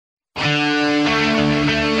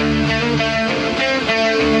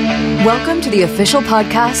Welcome to the official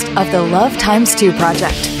podcast of the Love Times 2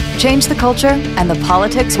 Project. Change the culture and the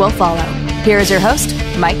politics will follow. Here is your host,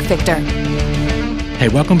 Mike Victor. Hey,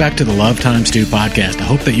 welcome back to the Love Times 2 podcast. I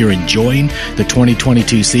hope that you're enjoying the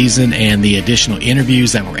 2022 season and the additional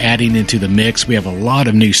interviews that we're adding into the mix. We have a lot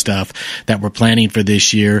of new stuff that we're planning for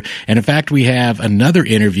this year. And in fact, we have another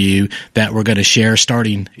interview that we're going to share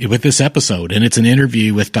starting with this episode. And it's an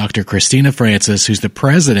interview with Dr. Christina Francis, who's the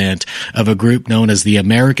president of a group known as the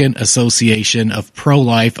American Association of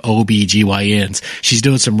Pro-Life OBGYNs. She's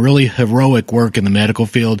doing some really heroic work in the medical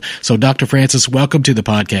field. So Dr. Francis, welcome to the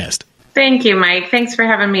podcast. Thank you, Mike. Thanks for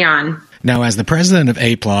having me on. Now, as the president of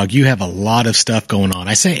APLOG, you have a lot of stuff going on.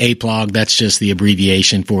 I say APLOG, that's just the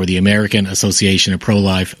abbreviation for the American Association of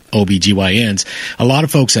Pro-Life OBGYNs. A lot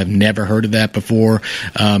of folks have never heard of that before.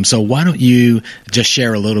 So why don't you just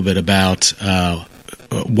share a little bit about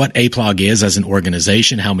what APLOG is as an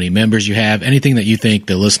organization, how many members you have, anything that you think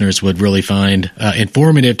the listeners would really find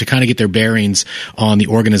informative to kind of get their bearings on the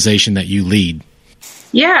organization that you lead.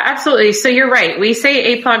 Yeah, absolutely. So you're right. We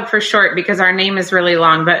say APLOG for short because our name is really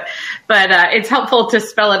long, but it's helpful to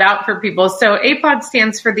spell it out for people. So APLOG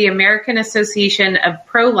stands for the American Association of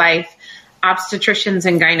Pro-Life Obstetricians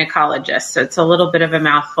and Gynecologists. So it's a little bit of a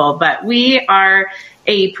mouthful, but we are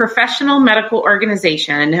a professional medical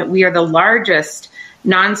organization. We are the largest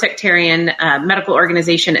non-sectarian medical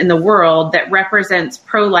organization in the world that represents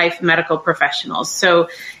pro-life medical professionals. So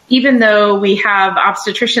even though we have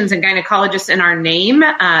obstetricians and gynecologists in our name,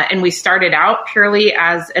 and we started out purely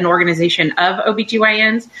as an organization of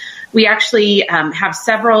OBGYNs, we actually have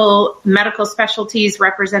several medical specialties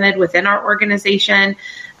represented within our organization.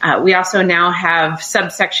 We also now have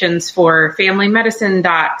subsections for family medicine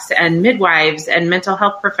docs and midwives and mental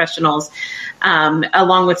health professionals,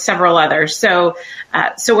 along with several others. So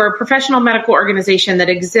we're a professional medical organization that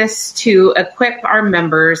exists to equip our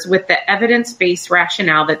members with the evidence-based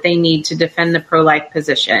rationale that they need to defend the pro-life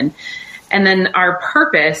position. And then our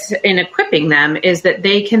purpose in equipping them is that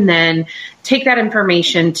they can then take that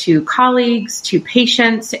information to colleagues, to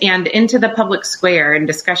patients, and into the public square in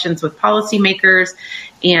discussions with policymakers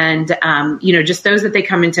and, just those that they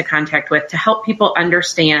come into contact with to help people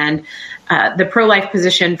understand the pro-life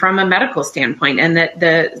position from a medical standpoint, and that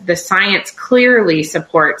the science clearly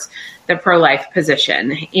supports the pro-life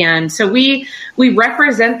position. And so we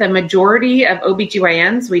represent the majority of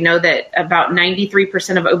OBGYNs. We know that about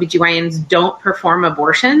 93% of OBGYNs don't perform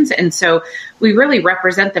abortions. And so we really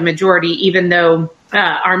represent the majority, even though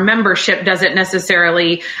our membership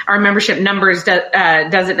numbers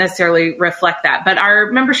doesn't necessarily reflect that. But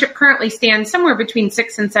our membership currently stands somewhere between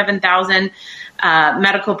 6,000 and 7,000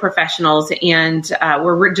 medical professionals. And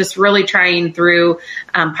we're just really trying through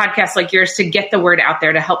podcasts like yours to get the word out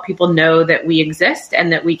there to help people know that we exist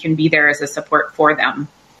and that we can be there as a support for them.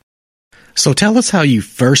 So tell us how you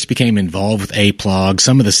first became involved with APLOG,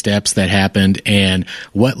 some of the steps that happened, and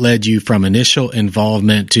what led you from initial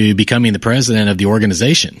involvement to becoming the president of the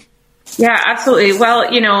organization. Yeah, absolutely. Well,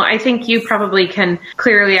 I think you probably can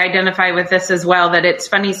clearly identify with this as well, that it's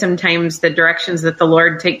funny sometimes the directions that the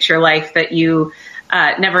Lord takes your life that you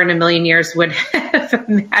never in a million years would have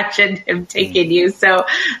imagined him taking you. So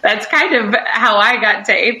that's kind of how I got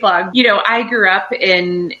to APLOG. I grew up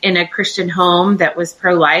in a Christian home that was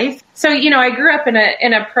pro-life. So, I grew up in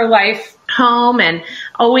a pro-life home, and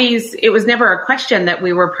it was never a question that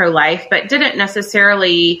we were pro-life, but wasn't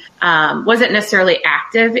necessarily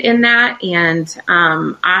active in that. And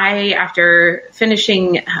I, after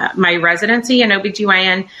finishing my residency in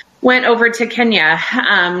OBGYN, went over to Kenya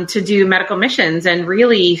to do medical missions, and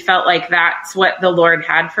really felt like that's what the Lord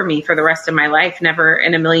had for me for the rest of my life. Never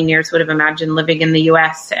in a million years would have imagined living in the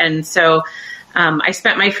U.S. And so I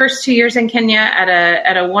spent my first 2 years in Kenya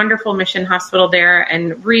at a wonderful mission hospital there,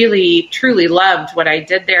 and really, truly loved what I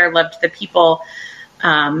did there, loved the people,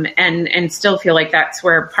 and still feel like that's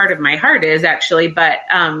where part of my heart is, actually. But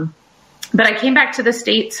I came back to the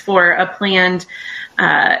States for a planned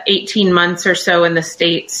 18 months or so in the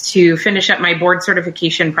States to finish up my board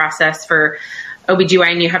certification process for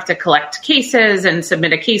OBGYN. You have to collect cases and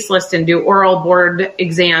submit a case list and do oral board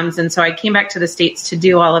exams. And so I came back to the States to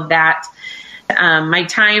do all of that. My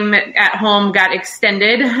time at home got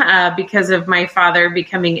extended because of my father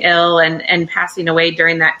becoming ill and passing away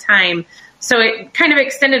during that time. So it kind of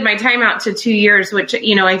extended my time out to 2 years, which,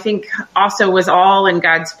 I think also was all in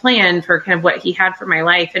God's plan for kind of what he had for my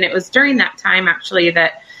life. And it was during that time, actually,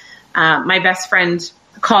 that my best friend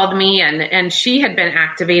called me, and she had been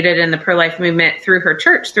activated in the pro-life movement through her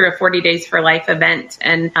church, through a 40 Days for Life event.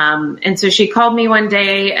 And so she called me one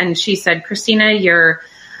day and she said, "Christina, you're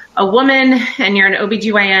a woman and you're an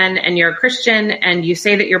OBGYN and you're a Christian and you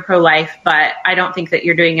say that you're pro-life, but I don't think that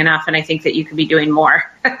you're doing enough. And I think that you could be doing more.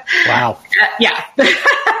 Wow. Yeah.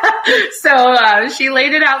 So she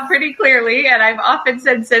laid it out pretty clearly. And I've often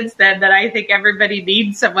said since then that I think everybody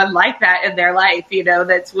needs someone like that in their life,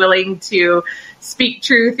 that's willing to speak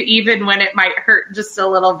truth, even when it might hurt just a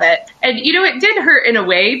little bit. And, it did hurt in a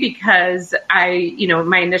way because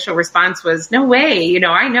my initial response was, no way,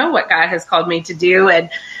 I know what God has called me to do.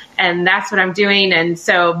 And that's what I'm doing. And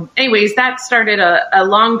so anyways, that started a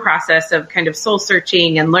long process of kind of soul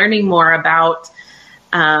searching and learning more about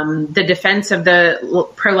the defense of the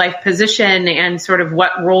pro-life position and sort of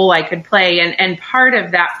what role I could play. And part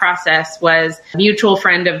of that process was a mutual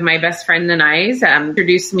friend of my best friend and I's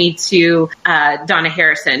introduced me to Donna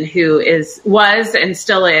Harrison, who was and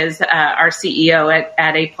still is our CEO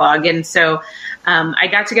at APLOG. And so I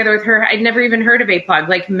got together with her. I'd never even heard of APLOG,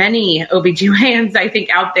 like many OBGYNs, I think,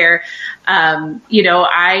 out there.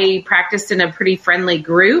 I practiced in a pretty friendly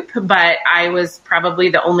group, but I was probably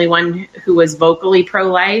the only one who was vocally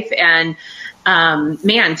pro-life. And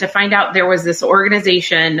to find out there was this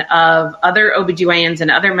organization of other OBGYNs and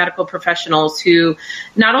other medical professionals who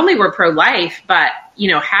not only were pro-life, but,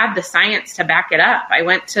 had the science to back it up. I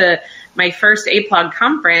went to my first APLOG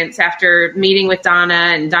conference after meeting with Donna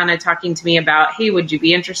and Donna talking to me about, hey, would you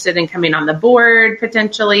be interested in coming on the board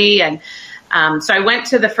potentially? And so I went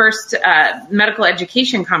to the first medical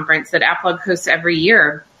education conference that APLOG hosts every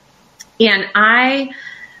year. And I've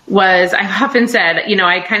often said,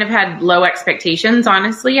 I kind of had low expectations,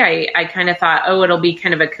 honestly. I kind of thought, it'll be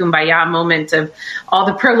kind of a kumbaya moment of all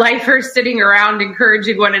the pro-lifers sitting around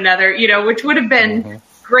encouraging one another, which would have been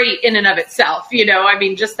great in and of itself.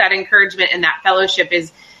 Just that encouragement and that fellowship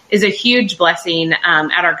is a huge blessing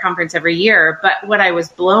at our conference every year. But what I was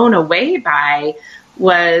blown away by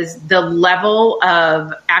was the level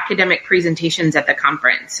of academic presentations at the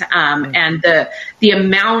conference and the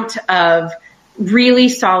amount of really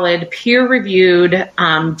solid peer-reviewed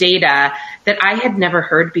data that I had never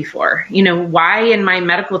heard before. Why in my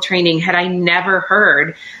medical training had I never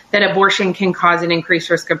heard that abortion can cause an increased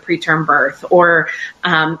risk of preterm birth or,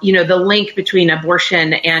 the link between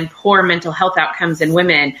abortion and poor mental health outcomes in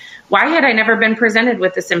women? Why had I never been presented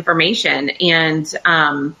with this information? And,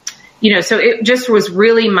 so it just was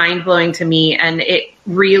really mind-blowing to me, and it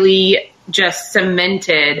really just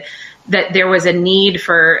cemented that there was a need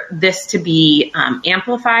for this to be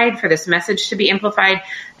amplified, for this message to be amplified,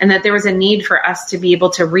 and that there was a need for us to be able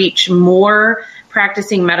to reach more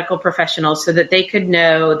practicing medical professionals so that they could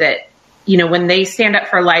know that, when they stand up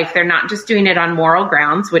for life, they're not just doing it on moral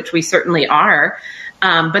grounds, which we certainly are,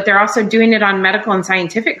 but they're also doing it on medical and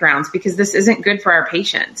scientific grounds because this isn't good for our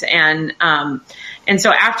patients. And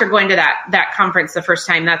so after going to that conference the first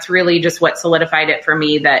time, that's really just what solidified it for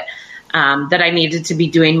me that I needed to be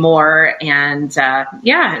doing more. And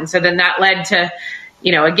so then that led to,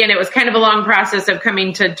 again, it was kind of a long process of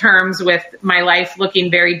coming to terms with my life looking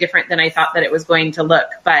very different than I thought that it was going to look,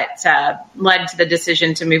 but led to the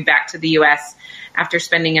decision to move back to the U.S. after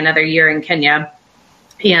spending another year in Kenya.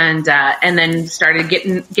 And then started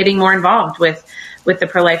getting more involved with the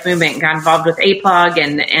pro-life movement, got involved with APLOG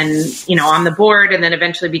and on the board, and then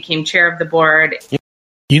eventually became chair of the board.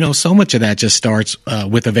 So much of that just starts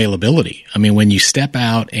with availability. When you step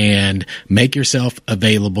out and make yourself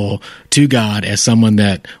available to God as someone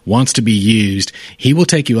that wants to be used, He will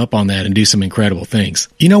take you up on that and do some incredible things.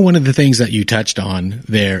 One of the things that you touched on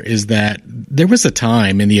there is that there was a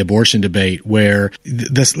time in the abortion debate where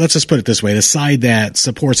let's just put it this way, the side that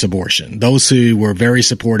supports abortion, those who were very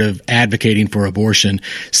supportive, advocating for abortion,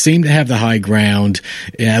 seemed to have the high ground.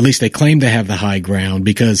 At least they claimed to have the high ground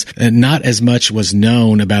because not as much was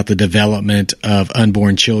known about the development of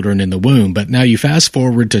unborn children in the womb. But now you fast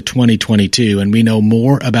forward to 2022 and we know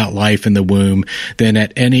more about life in the womb than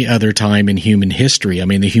at any other time in human history.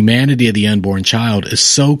 The humanity of the unborn child is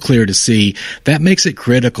so clear to see. That makes it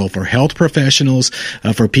critical for health professionals,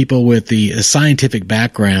 for people with the scientific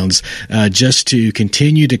backgrounds, just to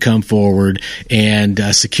continue to come forward and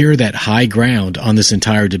secure that high ground on this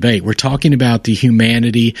entire debate. We're talking about the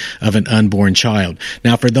humanity of an unborn child.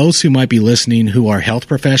 Now, for those who might be listening who are health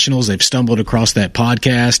professionals, they've stumbled across that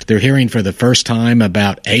podcast, they're hearing for the first time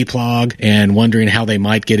about APLOG and wondering how they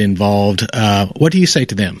might get involved. What do you say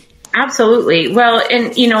to them? Absolutely. Well,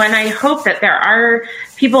 and I hope that there are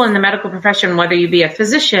people in the medical profession, whether you be a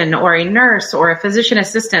physician or a nurse or a physician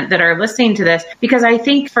assistant, that are listening to this, because I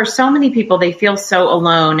think for so many people, they feel so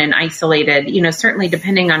alone and isolated, certainly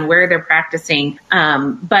depending on where they're practicing.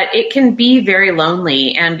 But it can be very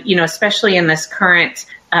lonely. And, especially in this current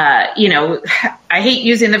I hate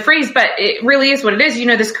using the phrase, but it really is what it is.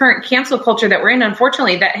 This current cancel culture that we're in,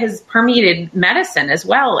 unfortunately, that has permeated medicine as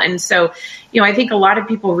well. And so, I think a lot of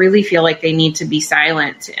people really feel like they need to be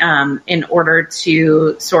silent in order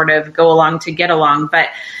to sort of go along to get along. But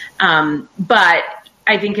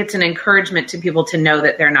I think it's an encouragement to people to know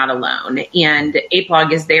that they're not alone. And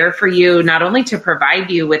APLOG is there for you, not only to provide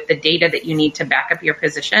you with the data that you need to back up your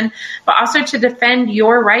position, but also to defend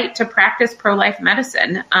your right to practice pro-life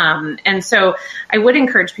medicine. And so I would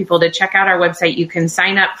encourage people to check out our website. You can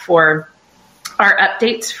sign up for our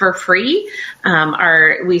updates for free.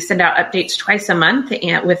 We send out updates twice a month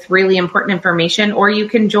and with really important information, or you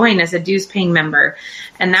can join as a dues paying member.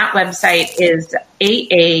 And that website is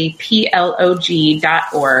aaplog.org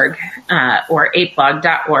or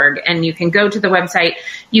aplog.org. And you can go to the website.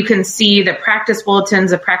 You can see the practice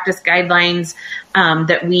bulletins, the practice guidelines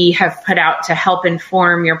that we have put out to help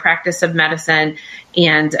inform your practice of medicine.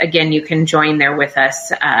 And again, you can join there with us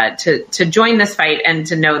to join this fight and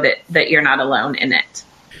to know that you're not alone in it.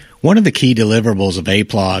 One of the key deliverables of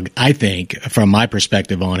APLOG, I think, from my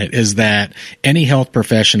perspective on it, is that any health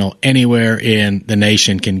professional anywhere in the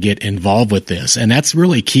nation can get involved with this. And that's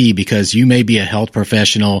really key because you may be a health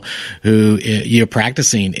professional who you're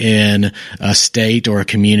practicing in a state or a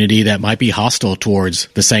community that might be hostile towards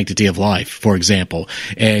the sanctity of life, for example,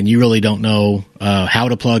 and you really don't know how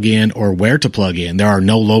to plug in or where to plug in. There are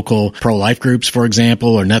no local pro-life groups, for example,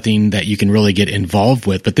 or nothing that you can really get involved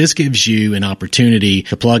with. But this gives you an opportunity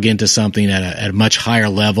to plug into something at a much higher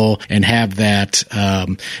level and have that,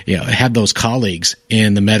 have those colleagues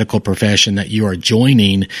in the medical profession that you are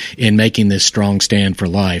joining in making this strong stand for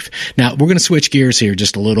life. Now, we're going to switch gears here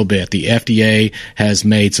just a little bit. The FDA has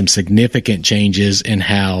made some significant changes in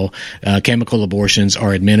how chemical abortions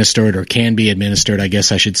are administered or can be administered, I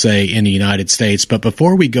guess I should say, in the United States. But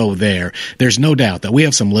before we go there, there's no doubt that we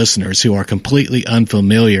have some listeners who are completely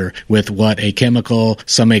unfamiliar with what a chemical,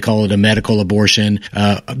 some may call it a medical abortion.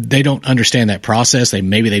 They don't understand that process. They've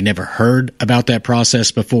never heard about that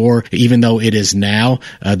process before, even though it is now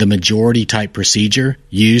the majority type procedure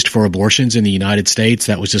used for abortions in the United States.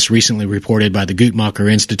 That was just recently reported by the Guttmacher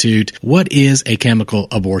Institute. What is a chemical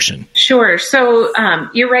abortion? Sure. So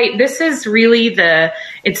you're right. This is really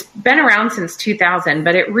it's been around since 2000,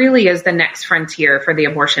 but it really is the next frontier for the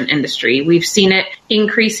abortion industry. We've seen it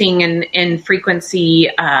increasing in frequency,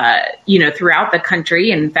 throughout the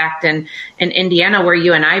country. In fact, in Indiana, where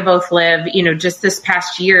you and I both live, just this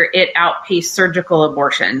past year, it outpaced surgical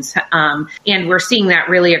abortions. And we're seeing that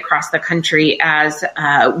really across the country as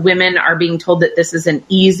women are being told that this is an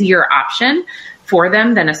easier option for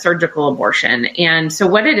them than a surgical abortion. And so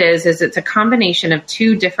what it is it's a combination of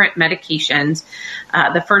two different medications.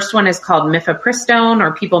 The first one is called mifepristone,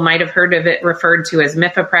 or people might have heard of it referred to as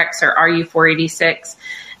Mifeprex or RU486.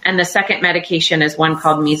 And the second medication is one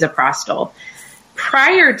called misoprostol.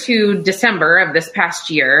 Prior to December of this past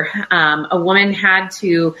year, a woman had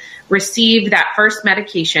to receive that first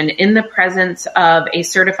medication in the presence of a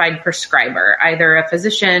certified prescriber, either a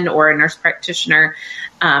physician or a nurse practitioner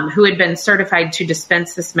who had been certified to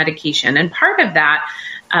dispense this medication. And part of that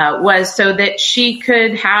was so that she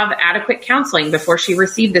could have adequate counseling before she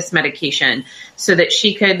received this medication, so that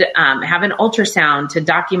she could have an ultrasound to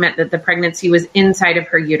document that the pregnancy was inside of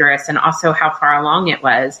her uterus and also how far along it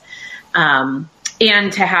was.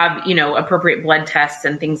 And to have, appropriate blood tests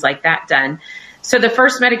and things like that done. So the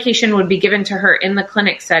first medication would be given to her in the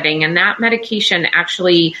clinic setting, and that medication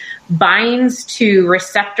actually binds to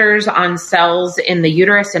receptors on cells in the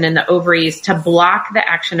uterus and in the ovaries to block the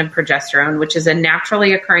action of progesterone, which is a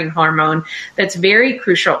naturally occurring hormone that's very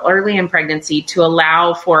crucial early in pregnancy to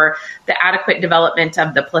allow for the adequate development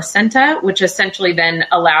of the placenta, which essentially then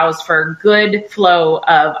allows for good flow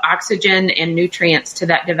of oxygen and nutrients to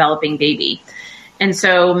that developing baby. And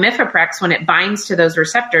so Mifeprex, when it binds to those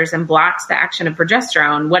receptors and blocks the action of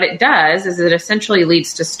progesterone, what it does is it essentially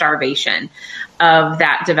leads to starvation of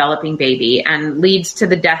that developing baby and leads to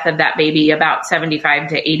the death of that baby about 75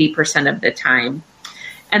 to 80% of the time.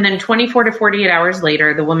 And then 24 to 48 hours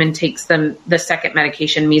later, the woman takes the second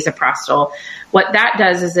medication, misoprostol. What that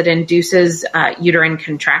does is it induces uterine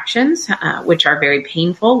contractions, which are very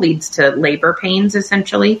painful, leads to labor pains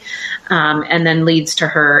essentially, and then leads to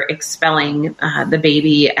her expelling the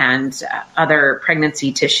baby and other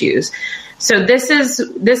pregnancy tissues. So this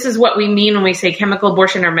is what we mean when we say chemical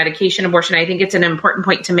abortion or medication abortion. I think it's an important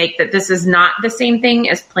point to make that this is not the same thing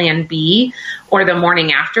as Plan B or the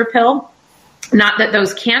morning after pill. Not that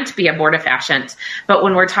those can't be abortifacient, but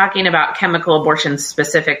when we're talking about chemical abortions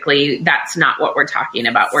specifically, that's not what we're talking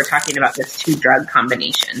about. We're talking about this two-drug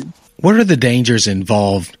combination. What are the dangers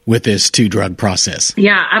involved with this 2-drug process?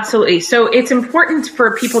 Yeah, absolutely. So it's important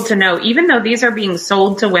for people to know, even though these are being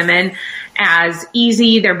sold to women as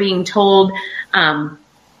easy, they're being told,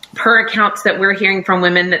 per accounts that we're hearing from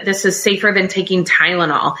women, that this is safer than taking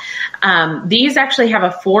Tylenol. These actually have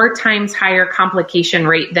a 4 times higher complication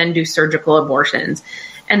rate than do surgical abortions.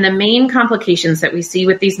 And the main complications that we see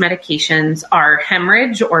with these medications are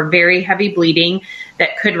hemorrhage or very heavy bleeding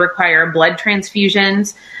that could require blood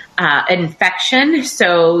transfusions, infection.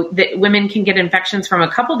 So that women can get infections from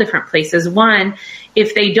a couple different places. One,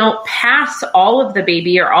 if they don't pass all of the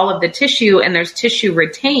baby or all of the tissue and there's tissue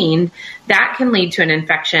retained, that can lead to an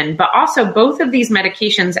infection. But also both of these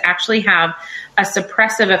medications actually have a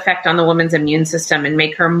suppressive effect on the woman's immune system and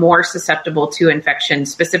make her more susceptible to infection,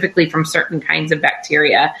 specifically from certain kinds of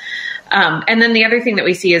bacteria. And then the other thing that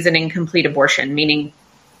we see is an incomplete abortion, meaning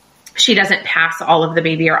she doesn't pass all of the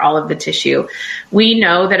baby or all of the tissue. We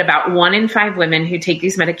know that about 1 in 5 women who take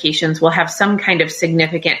these medications will have some kind of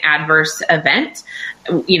significant adverse event,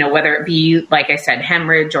 whether it be, like I said,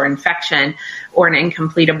 hemorrhage or infection or an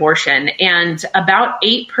incomplete abortion. And about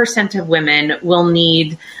 8% of women will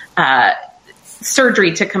need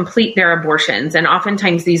surgery to complete their abortions. And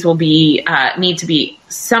oftentimes these will be need to be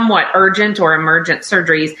somewhat urgent or emergent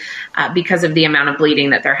surgeries because of the amount of bleeding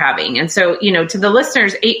that they're having. And so, to the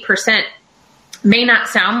listeners, 8% may not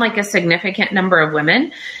sound like a significant number of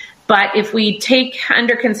women, but if we take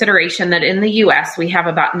under consideration that in the U.S. we have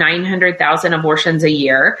about 900,000 abortions a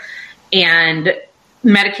year, and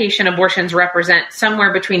medication abortions represent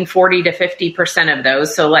somewhere between 40 to 50% of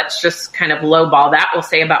those. So let's just kind of lowball that. We'll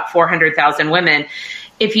say about 400,000 women.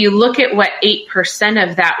 If you look at what 8%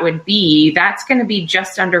 of that would be, that's going to be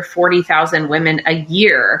just under 40,000 women a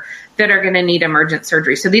year that are going to need emergent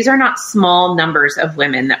surgery. So these are not small numbers of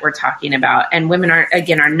women that we're talking about. And women are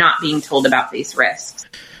not being told about these risks.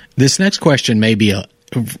 This next question may be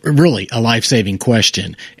really a life-saving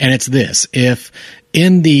question. And it's this: if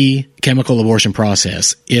in the chemical abortion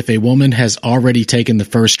process, if a woman has already taken the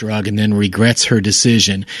first drug and then regrets her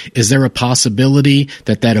decision, is there a possibility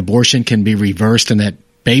that abortion can be reversed and that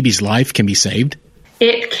baby's life can be saved?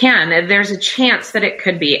 It can. There's a chance that it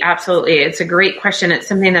could be. Absolutely. It's a great question. It's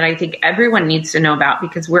something that I think everyone needs to know about,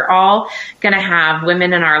 because we're all going to have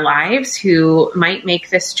women in our lives who might make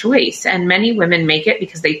this choice. And many women make it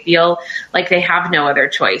because they feel like they have no other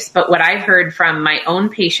choice. But what I've heard from my own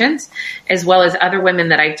patients, as well as other women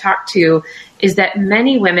that I've talked to, is that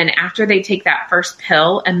many women, after they take that first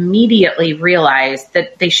pill, immediately realize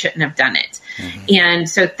that they shouldn't have done it. Mm-hmm. And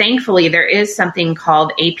so thankfully, there is something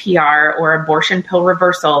called APR, or abortion pill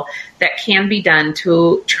reversal, that can be done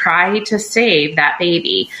to try to save that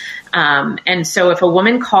baby. And so if a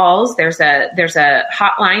woman calls, there's a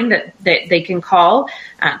hotline that they can call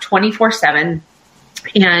 24/7.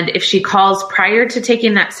 And if she calls prior to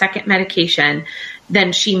taking that second medication,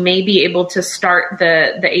 then she may be able to start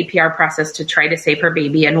the APR process to try to save her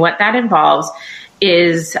baby. And what that involves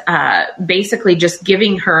is basically just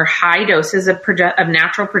giving her high doses of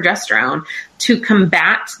natural progesterone to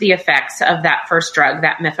combat the effects of that first drug,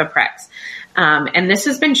 that Mifeprex. And this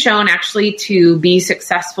has been shown actually to be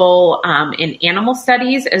successful in animal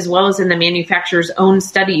studies, as well as in the manufacturer's own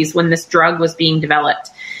studies when this drug was being developed.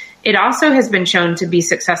 It also has been shown to be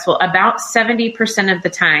successful about 70% of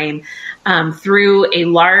the time through a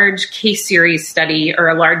large case series study, or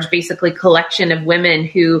a large basically collection of women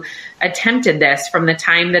who attempted this from the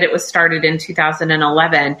time that it was started in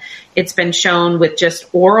 2011. It's been shown with just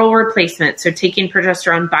oral replacement, so taking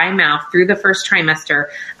progesterone by mouth through the first trimester,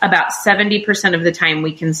 about 70% of the time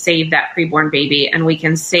we can save that preborn baby, and we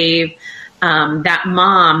can save that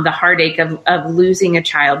mom the heartache of losing a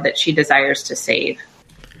child that she desires to save.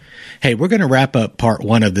 Hey, we're going to wrap up part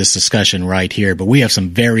 1 of this discussion right here, but we have some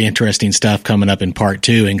very interesting stuff coming up in part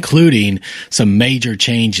 2, including some major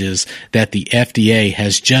changes that the FDA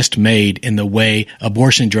has just made in the way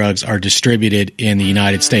abortion drugs are distributed in the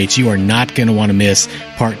United States. You are not going to want to miss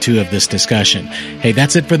part 2 of this discussion. Hey,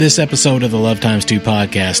 that's it for this episode of the Love Times 2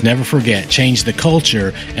 podcast. Never forget, change the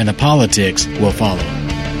culture and the politics will follow.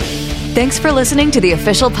 Thanks for listening to the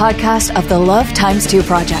official podcast of the Love Times 2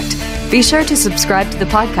 Project. Be sure to subscribe to the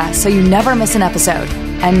podcast so you never miss an episode.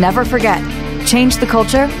 And never forget, change the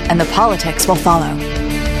culture and the politics will follow.